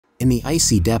In the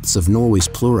icy depths of Norway's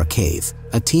Plura cave,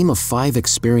 a team of 5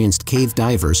 experienced cave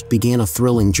divers began a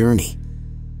thrilling journey.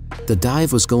 The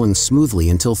dive was going smoothly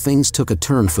until things took a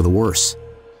turn for the worse.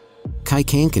 Kai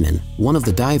Kankinen, one of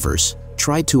the divers,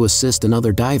 tried to assist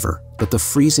another diver, but the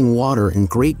freezing water and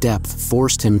great depth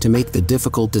forced him to make the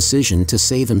difficult decision to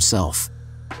save himself.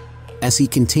 As he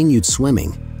continued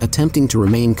swimming, attempting to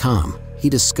remain calm, he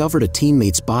discovered a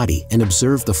teammate's body and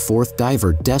observed the 4th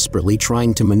diver desperately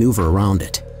trying to maneuver around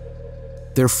it.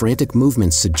 Their frantic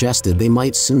movements suggested they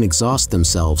might soon exhaust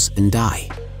themselves and die.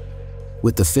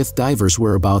 With the 5th diver's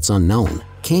whereabouts unknown,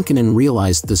 Kankinen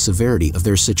realized the severity of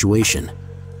their situation.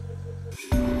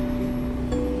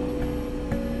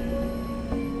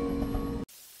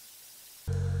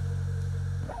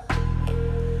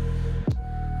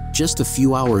 Just a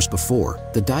few hours before,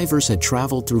 the divers had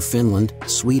traveled through Finland,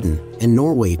 Sweden, and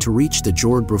Norway to reach the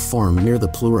Jordbro farm near the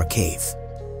Plura cave.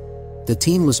 The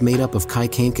team was made up of Kai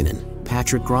Kankinen,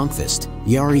 Patrick Gronqvist,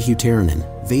 Jari Huterinen,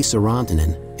 Vesa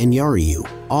Rantanen, and Jari,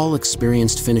 all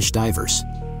experienced Finnish divers.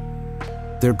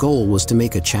 Their goal was to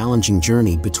make a challenging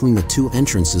journey between the 2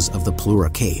 entrances of the Plura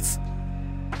cave.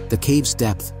 The cave's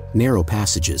depth, narrow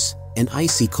passages, and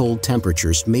icy cold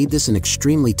temperatures made this an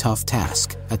extremely tough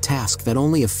task, a task that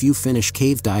only a few Finnish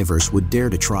cave divers would dare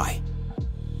to try.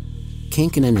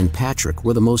 Kankinen and Patrick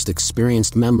were the most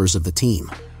experienced members of the team.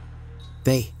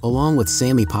 They, along with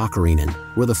Sami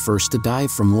Pakarinen, were the first to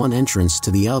dive from one entrance to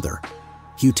the other.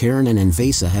 Huterinen and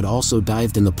Vesa had also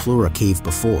dived in the Plura cave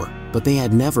before, but they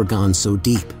had never gone so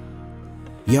deep.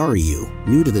 Jari,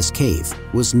 new to this cave,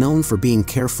 was known for being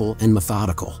careful and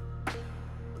methodical.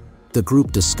 The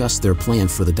group discussed their plan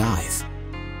for the dive.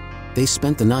 They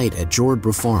spent the night at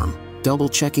Jordbro farm,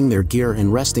 double-checking their gear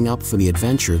and resting up for the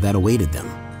adventure that awaited them.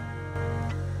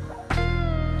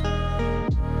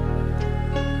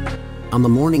 On the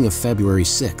morning of February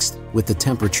 6th, with the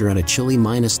temperature at a chilly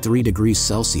 -3 degrees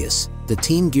Celsius, the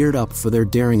team geared up for their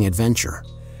daring adventure.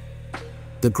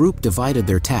 The group divided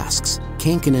their tasks.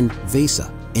 Kankinen,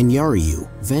 Vesa, and Jari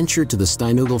ventured to the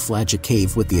Steinugelflaget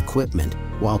cave with the equipment,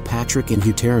 while Patrick and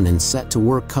Huterinen set to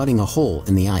work cutting a hole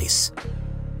in the ice.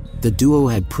 The duo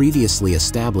had previously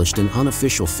established an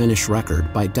unofficial Finnish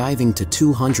record by diving to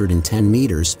 210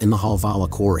 meters in the Halvala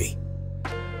quarry.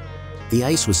 The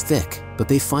ice was thick, but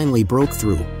they finally broke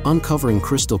through, uncovering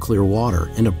crystal-clear water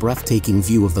and a breathtaking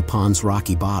view of the pond's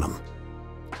rocky bottom.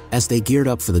 As they geared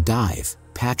up for the dive,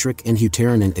 Patrick and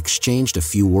Huterinen exchanged a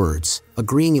few words,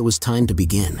 agreeing it was time to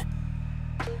begin.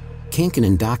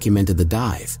 Kankinen documented the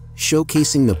dive,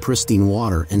 showcasing the pristine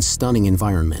water and stunning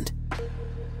environment.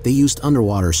 They used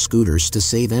underwater scooters to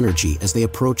save energy as they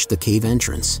approached the cave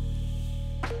entrance.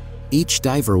 Each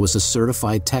diver was a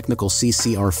certified technical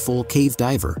CCR full cave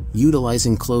diver,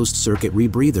 utilizing closed-circuit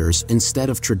rebreathers instead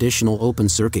of traditional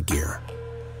open-circuit gear.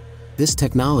 This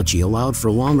technology allowed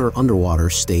for longer underwater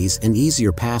stays and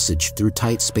easier passage through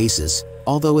tight spaces,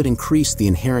 although it increased the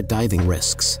inherent diving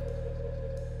risks.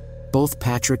 Both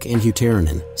Patrick and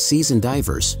Huterinen, seasoned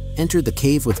divers, entered the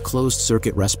cave with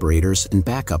closed-circuit respirators and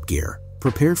backup gear,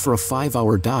 prepared for a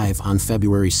 5-hour dive on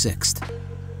February 6th.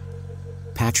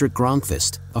 Patrick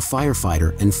Gronqvist, a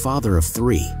firefighter and father of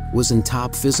 3, was in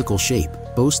top physical shape,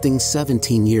 boasting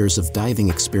 17 years of diving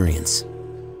experience.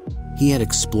 He had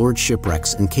explored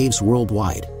shipwrecks and caves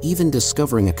worldwide, even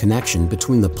discovering a connection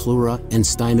between the Plura and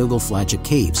Steinugelflaget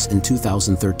caves in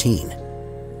 2013.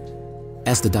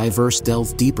 As the divers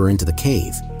delved deeper into the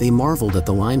cave, they marveled at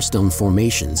the limestone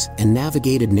formations and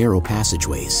navigated narrow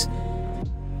passageways.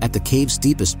 At the cave's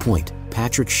deepest point,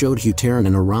 Patrick showed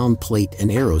Huterinen a round plate and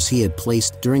arrows he had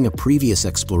placed during a previous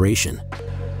exploration.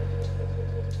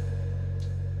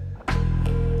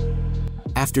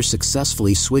 After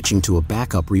successfully switching to a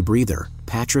backup rebreather,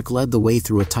 Patrick led the way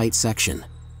through a tight section.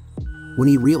 When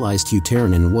he realized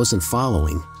Huterinen wasn't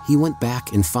following, he went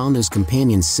back and found his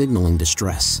companion signaling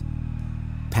distress.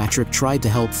 Patrick tried to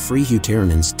help free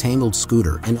Huterinen's tangled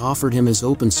scooter and offered him his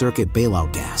open-circuit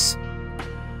bailout gas.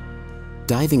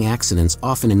 Diving accidents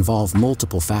often involve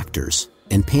multiple factors,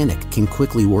 and panic can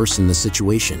quickly worsen the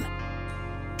situation.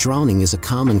 Drowning is a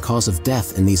common cause of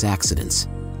death in these accidents.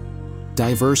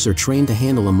 Divers are trained to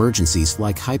handle emergencies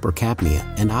like hypercapnia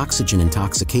and oxygen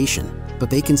intoxication, but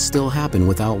they can still happen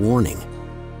without warning.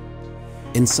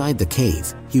 Inside the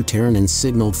cave, Huterinen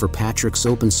signaled for Patrick's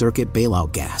open-circuit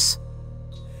bailout gas.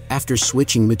 After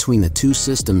switching between the 2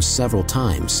 systems several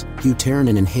times,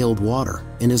 Huterinen inhaled water,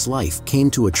 and his life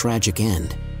came to a tragic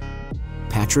end.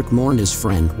 Patrick mourned his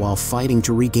friend while fighting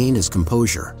to regain his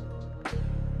composure.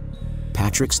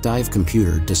 Patrick's dive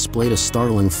computer displayed a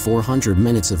startling 400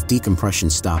 minutes of decompression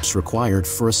stops required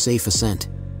for a safe ascent.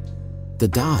 The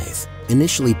dive,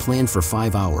 initially planned for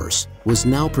 5 hours, was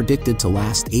now predicted to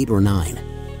last 8 or 9.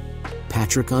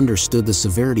 Patrick understood the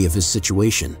severity of his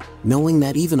situation, knowing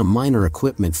that even a minor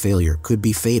equipment failure could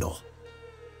be fatal.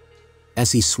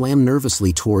 As he swam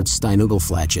nervously towards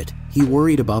Steinugelflaget, he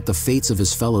worried about the fates of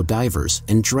his fellow divers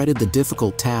and dreaded the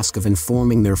difficult task of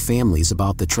informing their families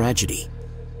about the tragedy.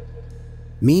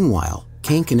 Meanwhile,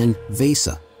 Kankkunen,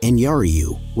 Vesa, and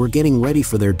Jariu were getting ready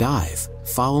for their dive,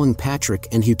 following Patrick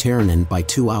and Huterinen by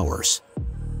 2 hours.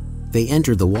 They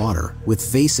entered the water, with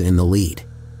Vesa in the lead.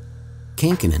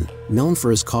 Kankkunen, known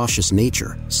for his cautious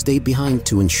nature, stayed behind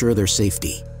to ensure their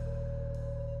safety.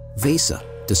 Vesa,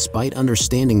 despite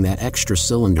understanding that extra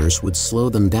cylinders would slow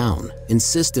them down,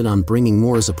 insisted on bringing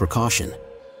more as a precaution.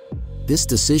 This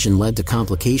decision led to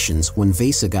complications when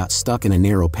Vesa got stuck in a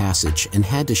narrow passage and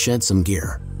had to shed some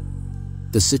gear.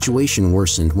 The situation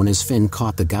worsened when his fin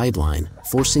caught the guideline,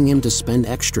 forcing him to spend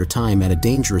extra time at a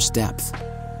dangerous depth.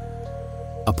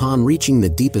 Upon reaching the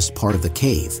deepest part of the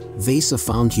cave, Vesa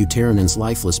found Huterinen's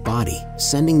lifeless body,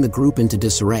 sending the group into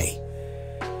disarray.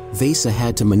 Vesa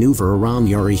had to maneuver around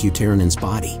Jari Huterinen's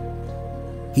body.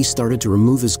 He started to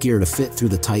remove his gear to fit through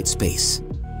the tight space.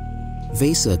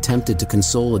 Vesa attempted to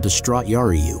console a distraught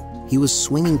Jariu. He was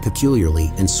swinging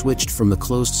peculiarly and switched from the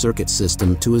closed-circuit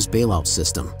system to his bailout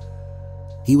system.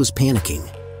 He was panicking.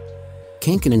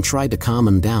 Kankkunen tried to calm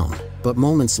him down, but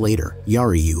moments later,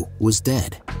 Jariu was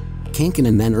dead.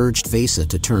 Kankkunen then urged Vesa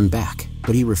to turn back,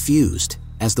 but he refused,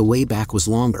 as the way back was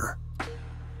longer.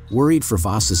 Worried for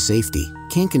Vasa's safety,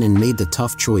 Kankkunen made the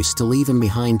tough choice to leave him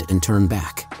behind and turn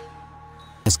back.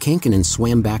 As Kankkunen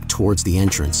swam back towards the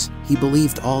entrance, he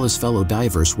believed all his fellow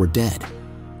divers were dead.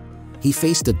 He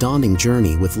faced a daunting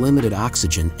journey with limited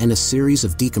oxygen and a series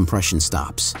of decompression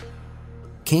stops.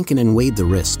 Kankkunen weighed the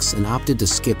risks and opted to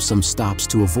skip some stops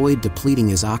to avoid depleting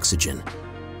his oxygen.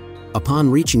 Upon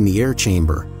reaching the air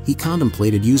chamber, he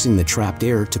contemplated using the trapped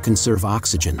air to conserve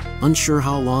oxygen, unsure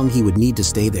how long he would need to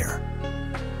stay there.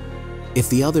 If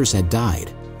the others had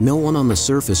died, no one on the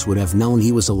surface would have known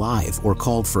he was alive or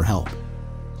called for help.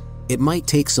 It might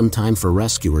take some time for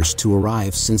rescuers to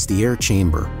arrive since the air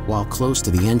chamber, while close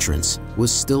to the entrance,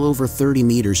 was still over 30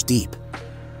 meters deep.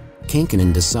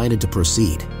 Kankkunen decided to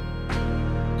proceed.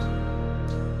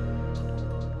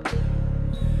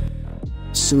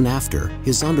 Soon after,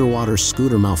 his underwater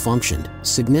scooter malfunctioned,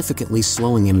 significantly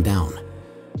slowing him down.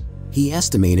 He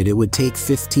estimated it would take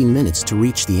 15 minutes to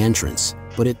reach the entrance,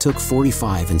 but it took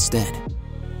 45 instead.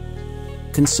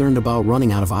 Concerned about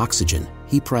running out of oxygen,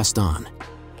 he pressed on.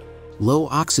 Low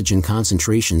oxygen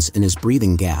concentrations in his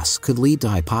breathing gas could lead to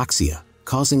hypoxia,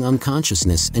 causing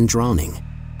unconsciousness and drowning.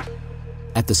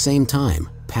 At the same time,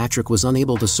 Patrick was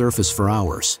unable to surface for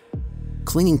hours.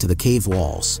 Clinging to the cave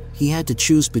walls, he had to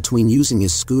choose between using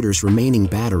his scooter's remaining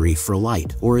battery for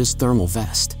light or his thermal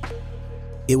vest.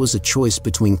 It was a choice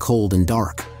between cold and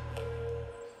dark.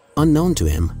 Unknown to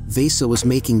him, Vesa was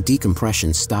making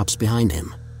decompression stops behind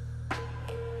him.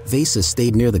 Vesa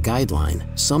stayed near the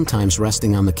guideline, sometimes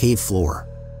resting on the cave floor.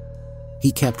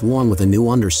 He kept warm with a new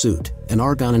undersuit, an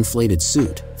argon-inflated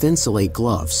suit, thinsulate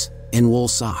gloves, and wool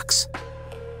socks.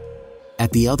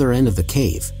 At the other end of the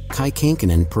cave, Kai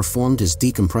Kankkunen performed his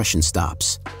decompression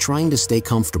stops, trying to stay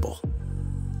comfortable.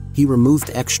 He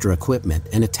removed extra equipment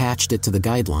and attached it to the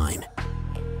guideline.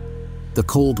 The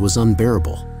cold was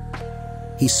unbearable.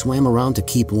 He swam around to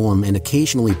keep warm and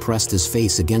occasionally pressed his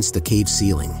face against the cave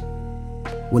ceiling.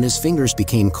 When his fingers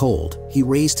became cold, he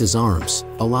raised his arms,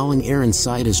 allowing air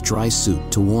inside his dry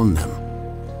suit to warm them.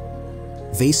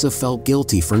 Vesa felt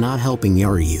guilty for not helping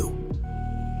Jariu.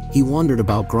 He wondered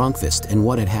about Gronkvist and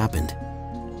what had happened.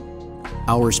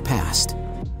 Hours passed.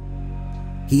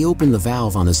 He opened the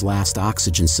valve on his last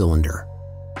oxygen cylinder.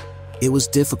 It was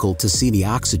difficult to see the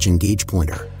oxygen gauge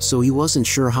pointer, so he wasn't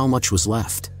sure how much was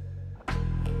left.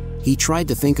 He tried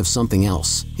to think of something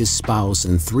else, his spouse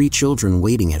and 3 children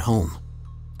waiting at home.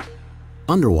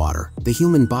 Underwater, the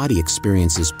human body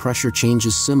experiences pressure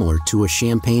changes similar to a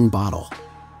champagne bottle.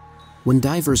 When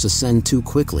divers ascend too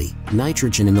quickly,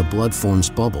 nitrogen in the blood forms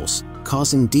bubbles,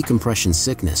 causing decompression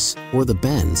sickness, or the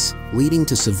bends, leading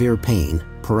to severe pain,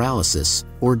 paralysis,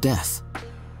 or death.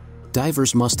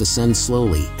 Divers must ascend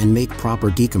slowly and make proper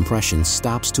decompression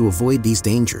stops to avoid these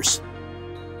dangers.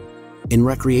 In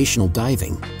recreational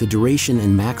diving, the duration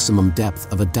and maximum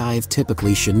depth of a dive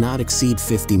typically should not exceed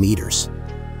 50 meters.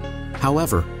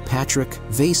 However, Patrick,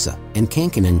 Vesa, and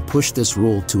Kankkunen pushed this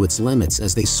rule to its limits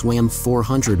as they swam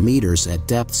 400 meters at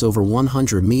depths over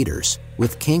 100 meters,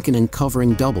 with Kankkunen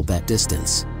covering double that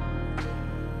distance.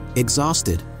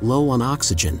 Exhausted, low on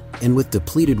oxygen, and with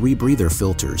depleted rebreather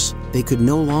filters, they could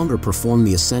no longer perform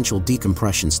the essential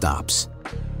decompression stops.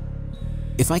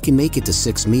 If I can make it to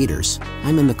 6 meters,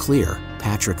 I'm in the clear,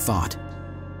 Patrick thought.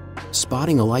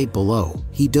 Spotting a light below,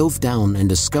 he dove down and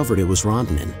discovered it was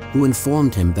Rantanen, who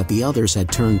informed him that the others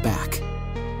had turned back.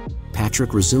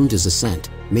 Patrick resumed his ascent,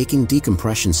 making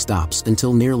decompression stops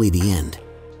until nearly the end.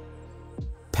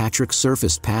 Patrick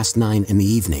surfaced past 9 in the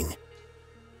evening.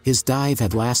 His dive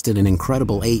had lasted an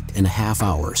incredible 8.5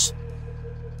 hours.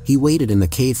 He waited in the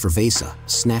cave for Viswa,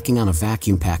 snacking on a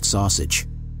vacuum-packed sausage.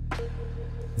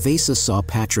 Viswa saw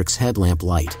Patrick's headlamp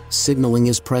light, signaling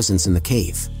his presence in the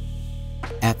cave.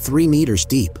 At 3 meters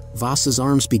deep, Viswa's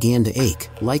arms began to ache,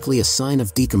 likely a sign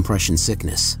of decompression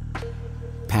sickness.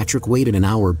 Patrick waited an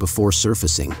hour before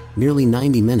surfacing, nearly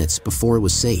 90 minutes before it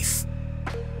was safe.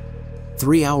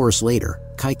 3 hours later,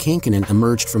 Kai Kankinen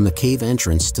emerged from the cave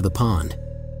entrance to the pond.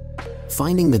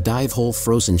 Finding the dive hole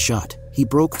frozen shut, he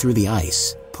broke through the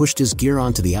ice, pushed his gear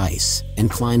onto the ice,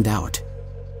 and climbed out.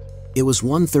 It was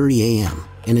 1:30 a.m.,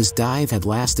 and his dive had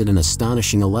lasted an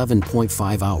astonishing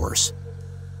 11.5 hours.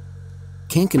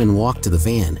 Kankinen walked to the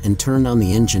van and turned on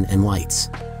the engine and lights.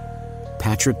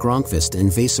 Patrick Gronqvist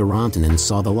and Viswa Rantanen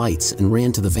saw the lights and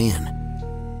ran to the van.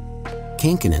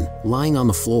 Kankinen, lying on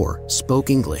the floor, spoke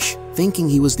English, thinking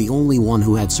he was the only one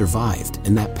who had survived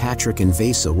and that Patrick and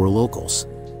Viswa were locals.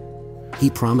 He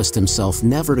promised himself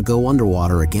never to go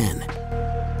underwater again.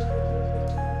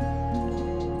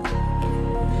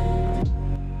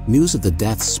 News of the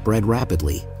deaths spread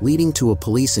rapidly, leading to a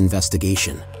police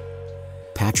investigation.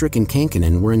 Patrick and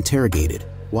Kankinen were interrogated,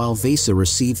 while Viswa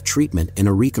received treatment in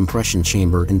a recompression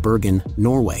chamber in Bergen,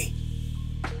 Norway.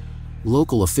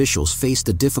 Local officials faced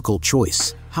a difficult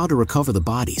choice: how to recover the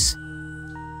bodies.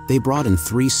 They brought in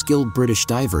 3 skilled British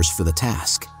divers for the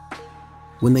task.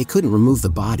 When they couldn't remove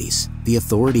the bodies, the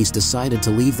authorities decided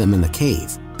to leave them in the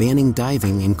cave, banning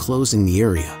diving and closing the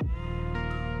area.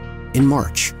 In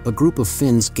March, a group of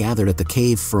Finns gathered at the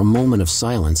cave for a moment of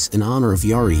silence in honor of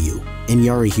Jari and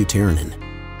Jari Huterinen.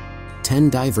 10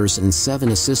 divers and 7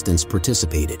 assistants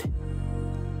participated.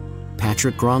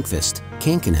 Patrick Gronqvist,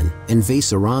 Kankinen, and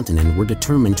Viswa Rantanen were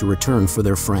determined to return for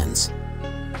their friends.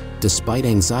 Despite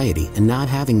anxiety and not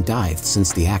having dived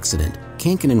since the accident,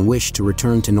 Kankinen wished to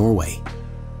return to Norway.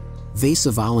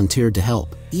 Viswa volunteered to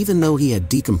help, even though he had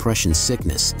decompression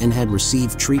sickness and had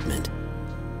received treatment.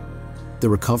 The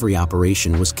recovery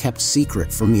operation was kept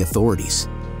secret from the authorities.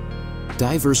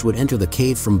 Divers would enter the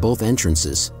cave from both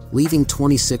entrances, leaving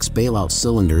 26 bailout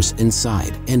cylinders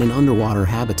inside and an underwater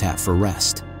habitat for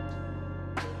rest.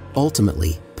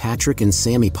 Ultimately, Patrick and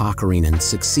Sami Pakarinen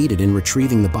succeeded in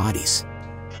retrieving the bodies.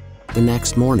 The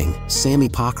next morning, Sami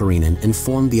Pakarinen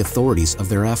informed the authorities of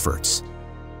their efforts.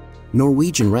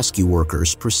 Norwegian rescue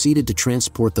workers proceeded to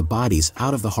transport the bodies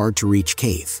out of the hard-to-reach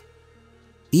cave.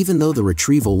 Even though the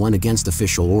retrieval went against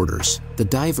official orders, the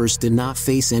divers did not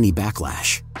face any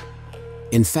backlash.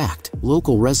 In fact,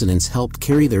 local residents helped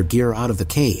carry their gear out of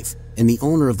the cave, and the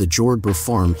owner of the Jordbro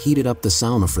farm heated up the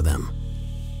sauna for them.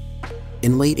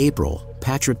 In late April,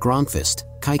 Patrick Gronqvist,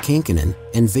 Kai Kankinen,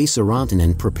 and Viswa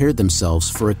Rantanen prepared themselves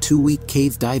for a 2-week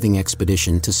cave diving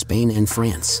expedition to Spain and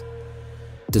France.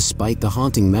 Despite the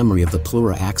haunting memory of the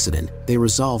Plura accident, they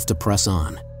resolved to press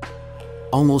on.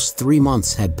 Almost 3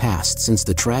 months had passed since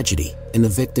the tragedy, and the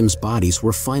victims' bodies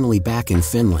were finally back in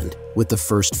Finland, with the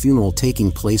first funeral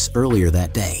taking place earlier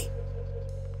that day.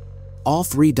 All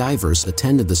 3 divers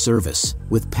attended the service,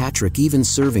 with Patrick even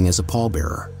serving as a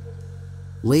pallbearer.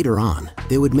 Later on,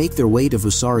 they would make their way to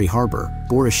Vuosaari harbor,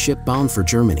 board a ship bound for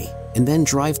Germany, and then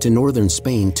drive to northern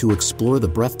Spain to explore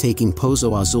the breathtaking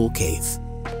Pozo Azul cave.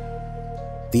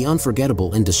 The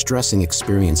unforgettable and distressing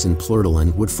experience in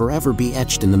Plurdaland would forever be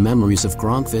etched in the memories of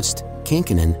Gronqvist,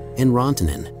 Kankinen, and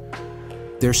Rantanen.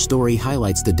 Their story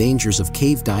highlights the dangers of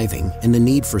cave diving and the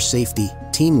need for safety,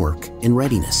 teamwork, and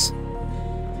readiness.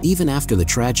 Even after the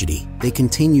tragedy, they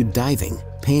continued diving,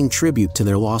 paying tribute to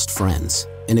their lost friends,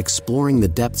 and exploring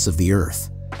the depths of the earth.